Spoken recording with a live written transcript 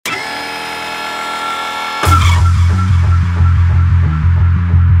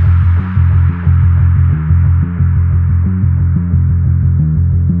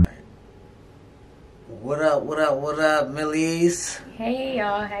Millies? Hey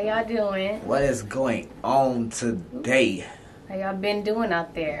y'all, how y'all doing? What is going on today? How y'all been doing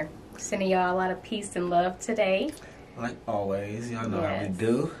out there? Sending y'all a lot of peace and love today. Like always, y'all know how we Yes.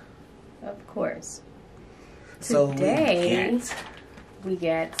 do. Of course. So Today, we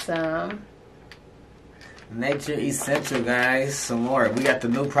got some Nature Essential, guys. Some more. We got the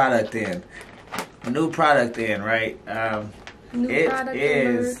new product in. Right? new It product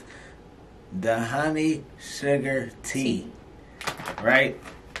is the honey sugar tea. Right?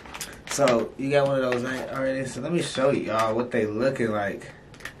 So you got one of those right already. So let me show y'all what they looking like,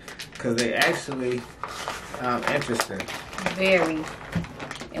 cause they actually interesting. Very.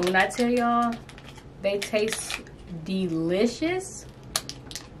 And when I tell y'all, they taste delicious.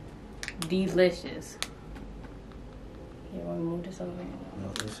 Delicious. Here, want me to move this over? No,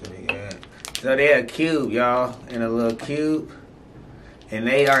 this should be good. So they're a cube, y'all, in a little cube, and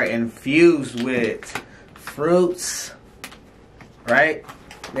they are infused with fruits, right?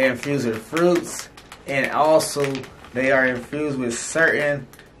 They're infused with fruits, and also they are infused with certain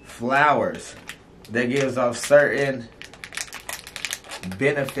flowers that gives off certain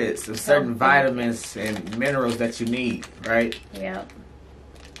benefits of certain vitamins and minerals that you need, right? Yep.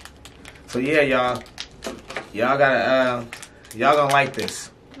 So yeah, y'all gotta y'all gonna like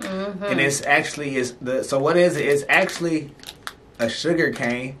this. Mm-hmm. And it's actually so what is it? It's actually a sugar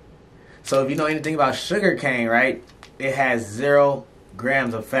cane. So if you know anything about sugar cane, right? It has 0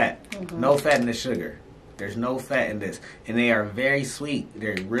 grams of fat. Mm-hmm. No fat in the sugar. There's no fat in this, and they are very sweet.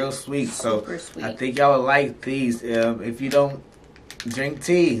 They're real sweet. Super So sweet. I think y'all would like these. If you don't drink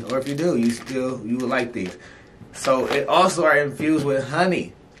tea, or if you do, you would like these. So it also are infused with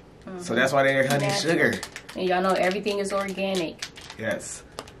honey. Mm-hmm. So that's why they're honey Natural. sugar. And y'all know everything is organic. Yes.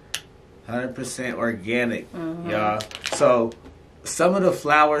 100% organic, Mm-hmm. y'all. So some of the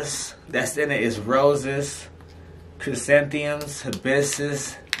flowers that's in it is roses, chrysanthemums,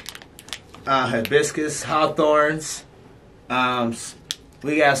 hibiscus, hawthorns.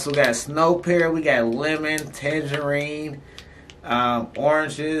 We got snow pear, we got lemon, tangerine,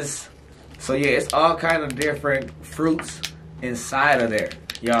 oranges. So yeah, it's all kind of different fruits inside of there,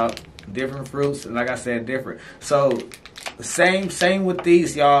 y'all. Different fruits, and like I said, different. So same with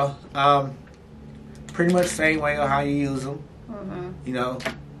these, y'all. Pretty much same way on how you use them. Mm-hmm. You know,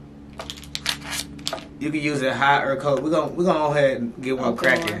 you can use it hot or cold. We're gonna go ahead and get one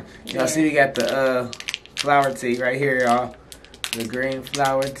cracking. Y'all see, we got the flower tea right here, y'all. The green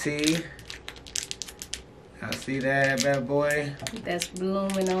flower tea. Y'all see that bad boy? That's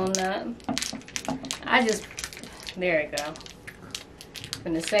blooming on up. There it go.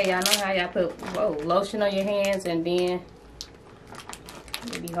 I'm gonna say, y'all know how y'all put lotion on your hands and then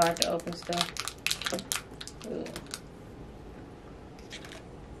it'd be hard to open stuff. Ooh.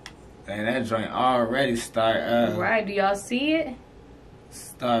 And that joint already start Right, do y'all see it?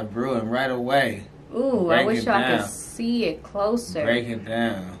 start brewing right away. Ooh, Break I wish it y'all down. could see it closer. Break it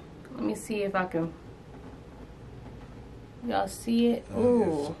down. Let me see if I can. Y'all see it?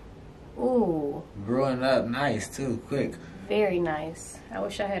 Oh, Ooh. Ooh. Brewing up nice too, quick. Very nice. I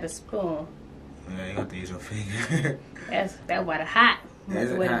wish I had a spoon. Yeah, you got to use your finger. That water hot.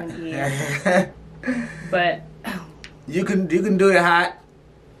 Is it Wait a hot? minute, yeah. But You can do it hot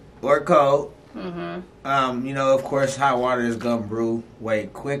or cold. mm-hmm. You know, of course, hot water is gonna brew way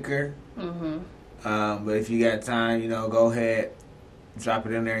quicker. Mm-hmm. But if you got time, you know, go ahead, drop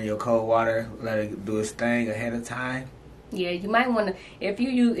it in there in your cold water, let it do its thing ahead of time. Yeah, you might want to, if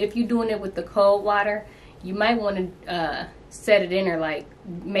you're doing it with the cold water, you might want to set it in there, like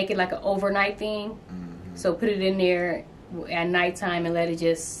make it like an overnight thing. Mm-hmm. So put it in there at nighttime and let it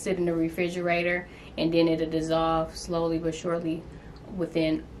just sit in the refrigerator, and then it'll dissolve slowly but surely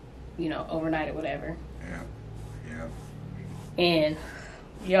within, overnight or whatever. Yeah. And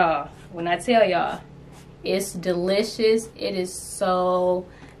y'all, when I tell y'all, it's delicious. It is so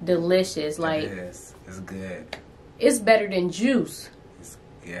delicious. Like, It is. It's good. it's better than juice.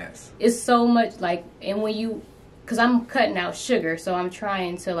 Yes. It's so much like, and because I'm cutting out sugar, so I'm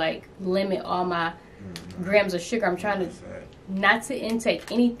trying to like limit all my grams of sugar. I'm trying to not to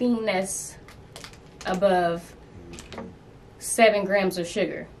intake anything that's above 7 grams of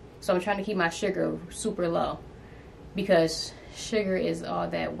sugar. So I'm trying to keep my sugar super low, because sugar is all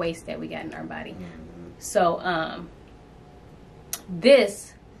that waste that we got in our body. So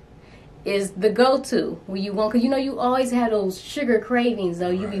this is the go-to when you want, because you always have those sugar cravings, though.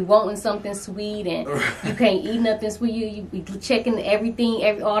 You be wanting something sweet, and you can't eat nothing sweet. You be checking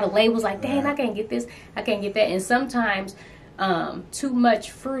everything, all the labels, like, dang, I can't get this, I can't get that. And sometimes too much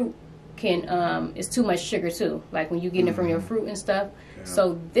fruit is too much sugar too, like when you getting it from your fruit and stuff.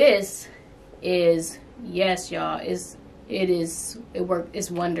 So this is, yes, y'all, it's It's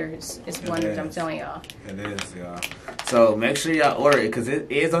wonders. It's wonders. I'm telling y'all. It is, y'all. So make sure y'all order it because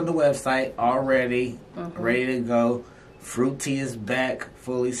it is on the website already, ready to go. Fruit tea is back,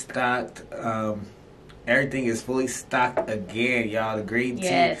 fully stocked. Everything is fully stocked again, y'all. The green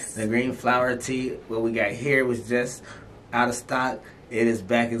tea, the green flower tea, what we got here was just out of stock. It is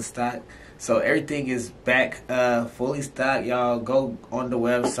back in stock. So everything is back, fully stocked, y'all. Go on the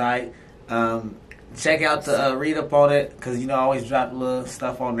website. Check out the read up on it because I always drop a little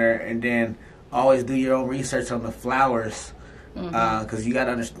stuff on there, and then always do your own research on the flowers because you got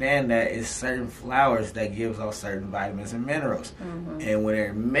to understand that it's certain flowers that gives off certain vitamins and minerals, and when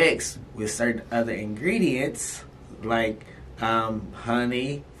they're mixed with certain other ingredients like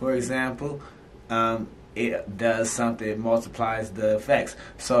honey, for example, it does something. It multiplies the effects.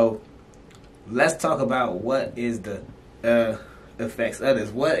 So let's talk about what is the effects of this.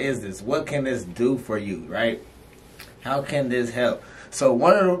 What is this? What can this do for you, right? How can this help? So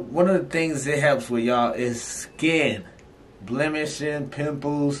one of the things it helps with, y'all, is skin, blemishes,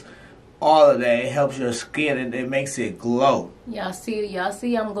 pimples, all of that. It helps your skin and it makes it glow. Y'all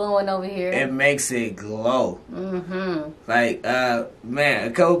see I'm glowing over here. It makes it glow. Like man,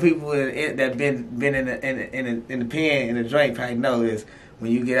 a couple people that been in the pen in the joint probably know this.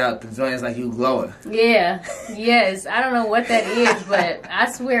 When you get out the joint, it's like you glowing. Yeah. Yes. I don't know what that is, but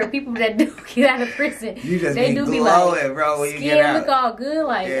I swear people that do get out of prison, they do glowing, be like, bro, when you get out. Skin look all good,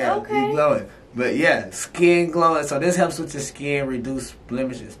 like, okay. You glowing. But yeah, skin glowing. So this helps with your skin, reduce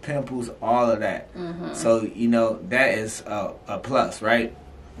blemishes, pimples, all of that. So, that is a plus, right?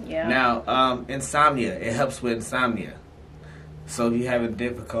 Yeah. Now, insomnia. It helps with insomnia. So if you're having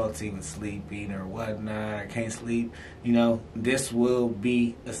difficulty with sleeping or whatnot, or can't sleep, this will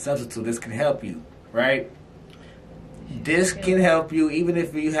be a substitute. This can help you, right? This can help you even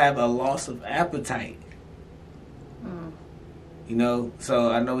if you have a loss of appetite.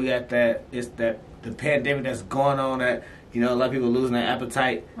 So I know we got that. It's that the pandemic that's going on that, a lot of people losing their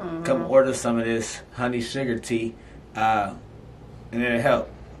appetite. Come order some of this honey sugar tea, and it'll help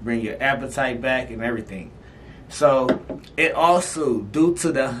bring your appetite back and everything. So it also, due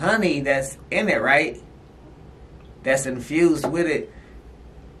to the honey that's in it, right, that's infused with it,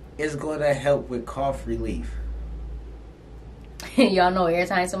 it's going to help with cough relief. Y'all know every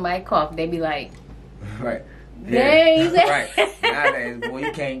time somebody cough, they be like, right. Dang. Yeah. Right. Nowadays, boy,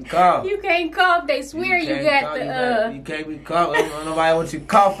 you can't cough. You can't cough. They swear you got the... You can't be coughing. Nobody wants you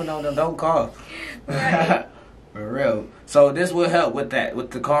coughing on them. Don't cough. Right. For real. So this will help with that,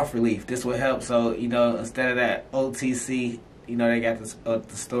 with the cough relief. This will help. So, instead of that OTC, they got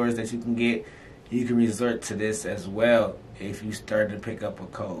the stores that you can get. You can resort to this as well if you start to pick up a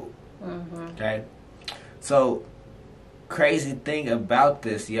cold. Okay? So, crazy thing about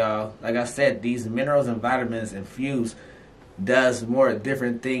this, y'all, like I said, these minerals and vitamins infused does more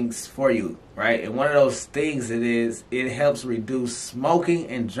different things for you, right? And one of those things it helps reduce smoking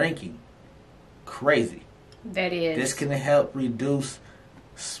and drinking. Crazy. That is. This can help reduce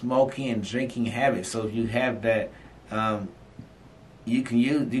smoking and drinking habits. So if you have that, you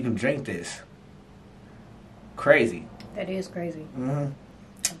can drink this. Crazy. That is crazy.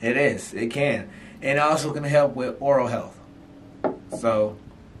 It is. It can. And it also can help with oral health. So.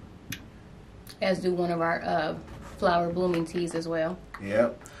 As do one of our flower blooming teas as well.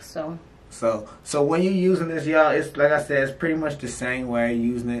 Yep. So when you're using this, y'all, it's like I said, it's pretty much the same way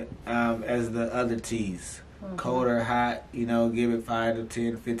using it as the other teas. Cold or hot, give it 5 to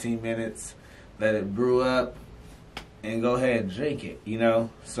 10, 15 minutes. Let it brew up and go ahead and drink it,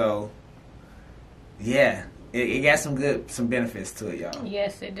 So, yeah, it got some benefits to it, y'all.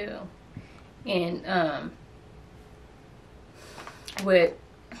 Yes, it do. And with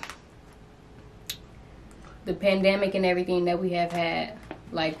the pandemic and everything that we have had,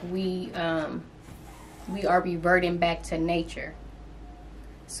 like we are reverting back to nature.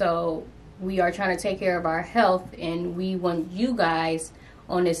 So we are trying to take care of our health, and we want you guys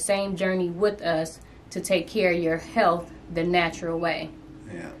on this same journey with us to take care of your health the natural way.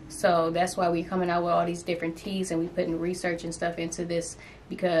 Yeah. So that's why we're coming out with all these different teas, and we're putting research and stuff into this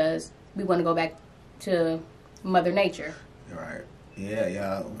because we want to go back to Mother Nature. Right. Yeah,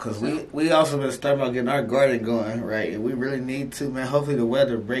 y'all. Because we also been starting about getting our garden going, right? And we really need to, man. Hopefully the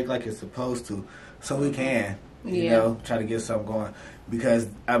weather break like it's supposed to, so we can, try to get something going. Because,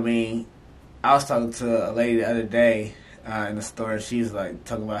 I was talking to a lady the other day in the store, and she was like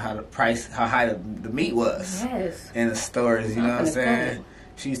talking about how high the meat was in the stores. You know what I'm saying?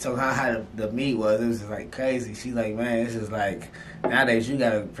 She was talking how high the meat was. It was just like crazy. She's like, man, it's just like nowadays you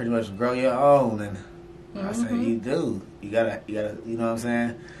gotta pretty much grow your own. And I said, you do. You gotta. You know what I'm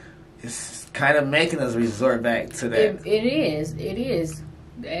saying? it's kind of making us resort back to that. It is.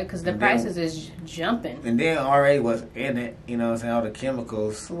 Because the prices is jumping. And then already what's in it, you know what I'm saying, all the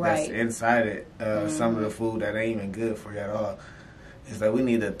chemicals that's Right. inside it, some of the food that ain't even good for you at all. It's like we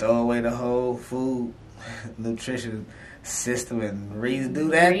need to throw away the whole food nutrition system and redo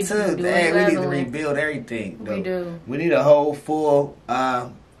that too. Dang, we need to rebuild everything. Though. We do. We need a whole full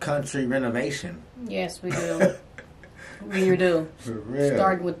country renovation. Yes, we do. We do. For real.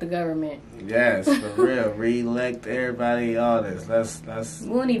 Starting with the government. Yes, for real. Re-elect everybody, all this. Let's We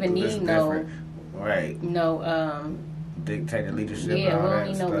won't even need no dictator leadership. Yeah, and all we don't that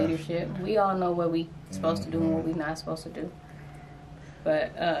need stuff. no leadership. We all know what we supposed to do and what we not supposed to do.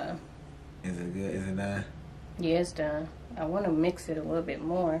 But Is it good? Is it done? yeah, it's done. I want to mix it a little bit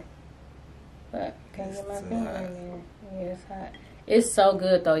more, but can't get my It's finger hot. in there. Yeah, it's hot. It's so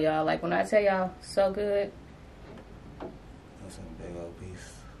good though, y'all. Like when I tell y'all, so good. That's a big old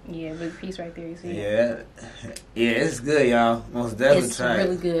piece. Yeah, big piece right there. You see? Yeah, it's good, y'all. Most definitely It's try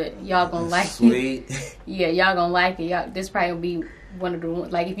really it. good. Y'all gonna like it. Sweet. Yeah, y'all gonna like it. Y'all, this probably will be one of the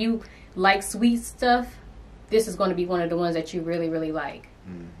ones. Like if you like sweet stuff, this is gonna be one of the ones that you really, really like.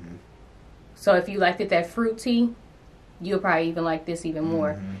 Mm-hmm. So if you liked it, that fruit tea, you'll probably even like this even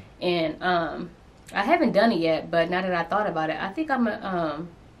more. Mm-hmm. And I haven't done it yet, but now that I thought about it, I think I'm gonna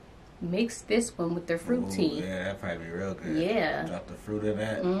mix this one with the fruit tea. Yeah, that'd probably be real good. Yeah. Drop the fruit in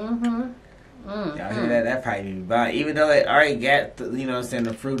that. Mm-hmm. Y'all hear that? That probably be fine. Even though it already got, you know what I'm saying,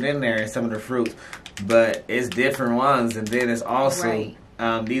 the fruit in there and some of the fruits. But it's different ones. And then it's also, Right.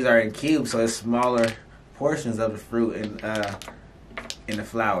 these are in cubes, so it's smaller portions of the fruit in the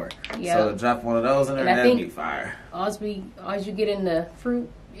flour. Yeah. So to drop one of those in there, And I that'd think- be fire. All you get in the fruit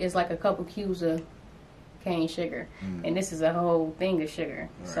is like a couple cubes of cane sugar. And this is a whole thing of sugar.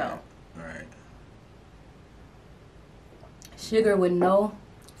 Right. So Right. sugar with no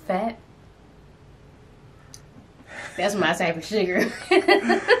fat. That's my type of sugar.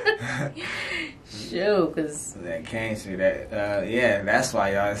 Shoot, cause That cane sugar, yeah, that's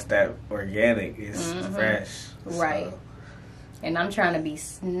why y'all, it's that organic, it's fresh. Right. So, and I'm trying to be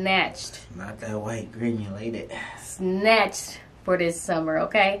snatched not that white granulated. for this summer,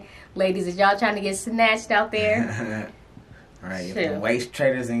 okay? Ladies, is y'all trying to get snatched out there? Right, Shoot. the waist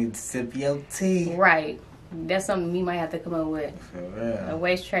traders and sip your tea. Right. That's something we might have to come up with. For A real.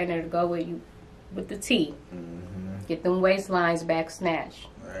 waist trainer to go with you with the tea. Mm-hmm. Get them waistlines back snatched.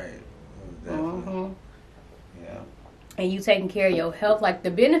 Right. Definitely. Mm-hmm. Yeah. And you taking care of your health. Like the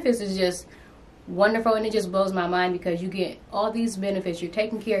benefits is just wonderful, and it just blows my mind because you get all these benefits. You're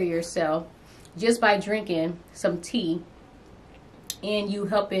taking care of yourself just by drinking some tea, and you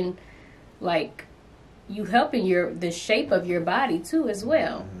helping the shape of your body too as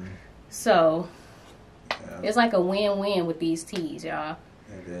well. Mm-hmm. So Yeah. it's like a win-win with these teas, y'all.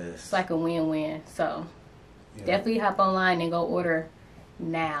 It is. It's like a win-win. So Yeah. definitely hop online and go order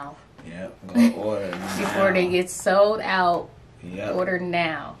now Yep. Go order before they get sold out. Yep. Order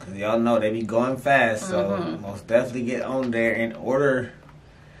now. Cause y'all know they be going fast, so Mhm. most definitely get on there and order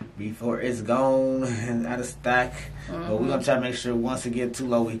before it's gone and out of stock. But we're gonna try to make sure once it get too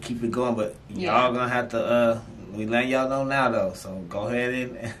low, we keep it going. But Yeah. y'all gonna have to. We letting y'all know now though, so go ahead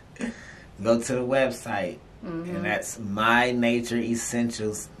and go to the website, and that's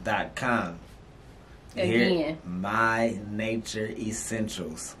mynatureessentials.com. Again.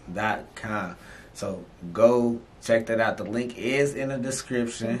 mynatureessentials.com. So go check that out. The link is in the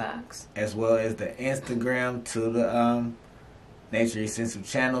description, Box. as well as the Instagram to the Nature Essential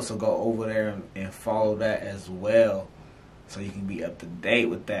channel. So go over there and follow that as well, so you can be up to date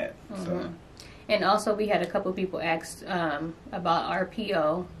with that. So And also, we had a couple people ask about our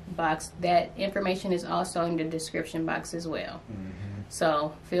P.O. box. That information is also in the description box as well.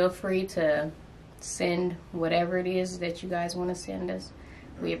 So feel free to send whatever it is that you guys want to send us.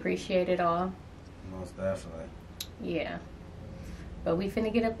 We appreciate it all. most definitely. Yeah. But we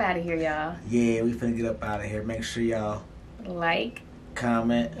finna get up out of here, y'all. Yeah, we finna get up out of here. Make sure y'all Like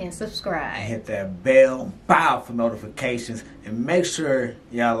comment and and subscribe. hit that bell, bow for notifications, and make sure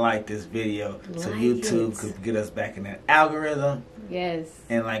y'all like this video so Like YouTube it. could get us back in that algorithm. Yes.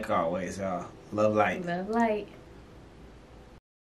 And like always, y'all, love light. Love light.